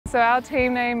So our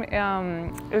team name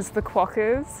is the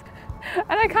Quokkas.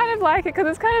 And I kind of like it because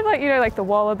it's kind of like, you know, like the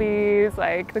Wallabies,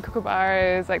 like the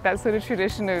Kookaburras, like that sort of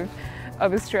tradition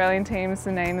of Australian teams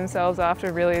to name themselves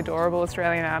after really adorable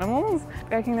Australian animals.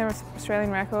 Breaking the Australian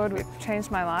record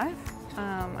changed my life.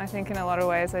 I think in a lot of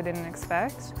ways I didn't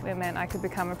expect. It meant I could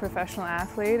become a professional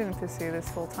athlete and pursue this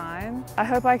full time. I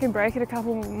hope I can break it a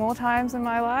couple more times in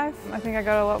my life. I think I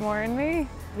got a lot more in me.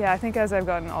 Yeah, I think as I've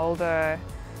gotten older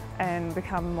and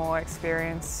become more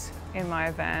experienced in my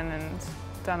event and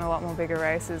done a lot more bigger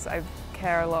races, I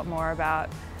care a lot more about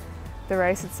the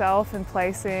race itself and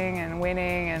placing and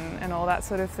winning and all that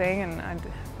sort of thing, and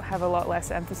I have a lot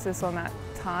less emphasis on that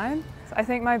time. I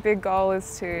think my big goal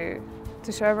is to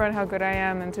show everyone how good I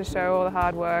am and to show all the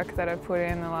hard work that I've put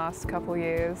in the last couple of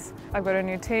years. I've got a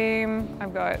new team,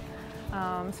 I've got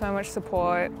so much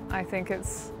support. I think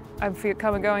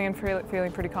I'm going in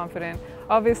feeling pretty confident.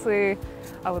 Obviously,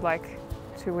 I would like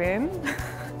to win.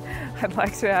 I'd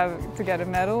like to get a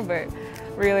medal, but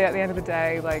really at the end of the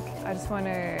day, like, I just want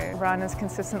to run as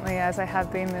consistently as I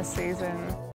have been this season.